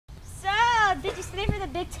today for the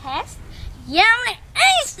big test? Yeah, I'm gonna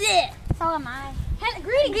ace it! So am I.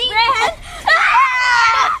 Greetings, Fred!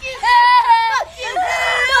 Fuck you! Fuck you!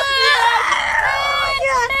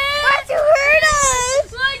 Why'd you hurt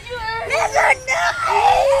us? Why'd you hurt us? That's not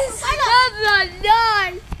nice! That's not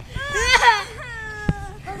nice!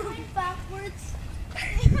 I'm going backwards.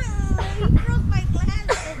 He broke my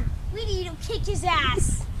glasses. We need to kick his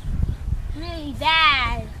ass. Really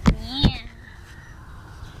bad. Yeah.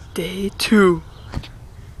 Day 2.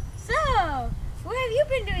 So, what have you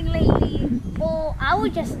been doing lately? Well, I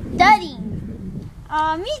was just studying.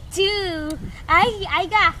 Me too. I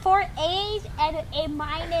got 4 A's and an A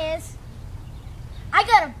minus. I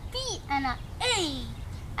got a B and an A.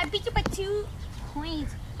 I beat you by 2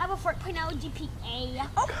 points. I have a 4.0 GPA.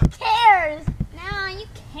 Who cares? Nah, you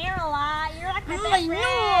care a lot. You're like my best I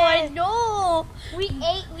friend. know. We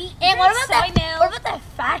ate. And what about soy milk. What about that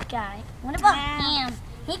fat guy? What about Yeah. him?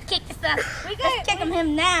 He kicked us out. Let's kick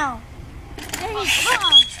him now. There he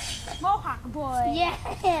comes. Mohawk boy. Yeah.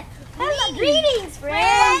 Hello, greetings,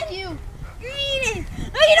 friend. Thank you. Greetings.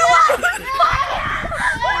 Oh, you know what?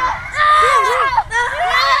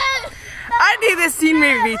 I think this scene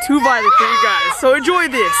may be too violent for you guys, so enjoy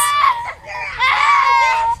this.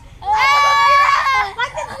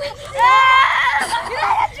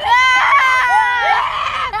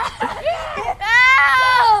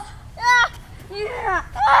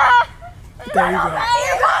 There you go.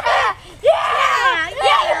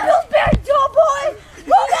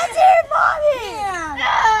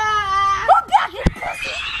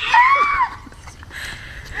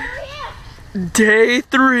 Day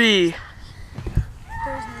 3.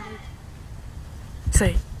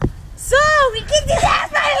 Say. So, we kicked his ass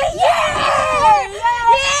finally. Yeah!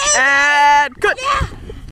 And cut.